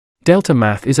Delta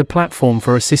Math is a platform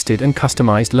for assisted and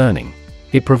customized learning.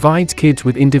 It provides kids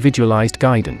with individualized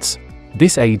guidance.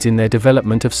 This aids in their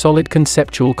development of solid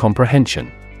conceptual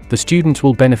comprehension. The students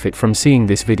will benefit from seeing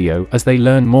this video as they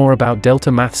learn more about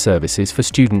Delta Math services for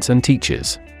students and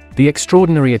teachers. The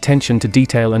extraordinary attention to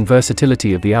detail and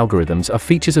versatility of the algorithms are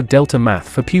features of Delta Math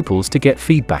for pupils to get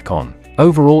feedback on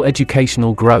overall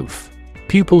educational growth.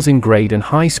 Pupils in grade and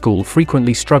high school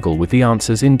frequently struggle with the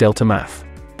answers in Delta Math.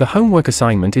 The homework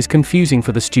assignment is confusing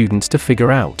for the students to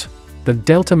figure out. The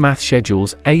Delta Math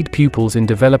schedules aid pupils in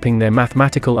developing their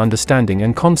mathematical understanding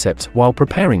and concepts while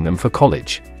preparing them for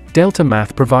college. Delta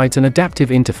Math provides an adaptive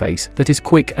interface that is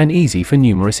quick and easy for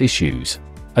numerous issues.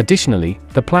 Additionally,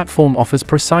 the platform offers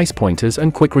precise pointers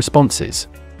and quick responses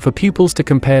for pupils to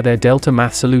compare their Delta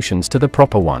Math solutions to the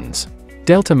proper ones.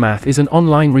 Delta Math is an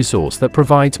online resource that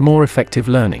provides more effective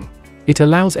learning. It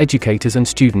allows educators and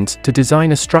students to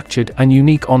design a structured and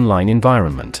unique online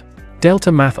environment.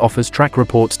 Delta Math offers track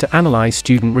reports to analyze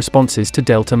student responses to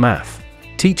Delta Math.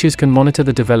 Teachers can monitor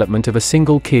the development of a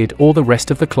single kid or the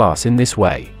rest of the class in this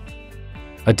way.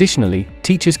 Additionally,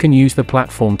 teachers can use the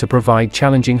platform to provide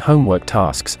challenging homework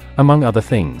tasks, among other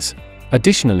things.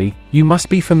 Additionally, you must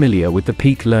be familiar with the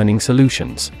peak learning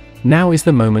solutions. Now is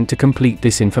the moment to complete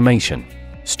this information.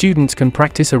 Students can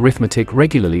practice arithmetic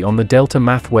regularly on the Delta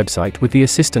Math website with the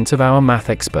assistance of our math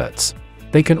experts.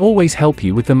 They can always help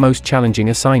you with the most challenging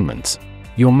assignments.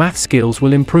 Your math skills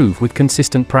will improve with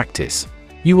consistent practice.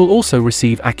 You will also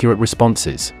receive accurate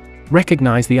responses.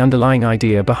 Recognize the underlying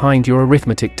idea behind your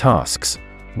arithmetic tasks.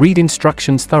 Read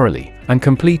instructions thoroughly, and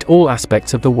complete all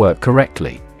aspects of the work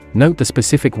correctly. Note the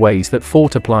specific ways that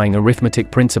thought applying arithmetic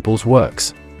principles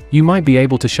works. You might be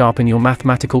able to sharpen your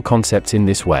mathematical concepts in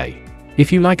this way. If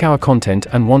you like our content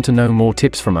and want to know more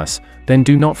tips from us, then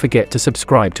do not forget to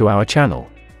subscribe to our channel.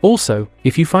 Also,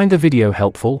 if you find the video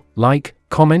helpful, like,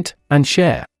 comment, and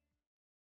share.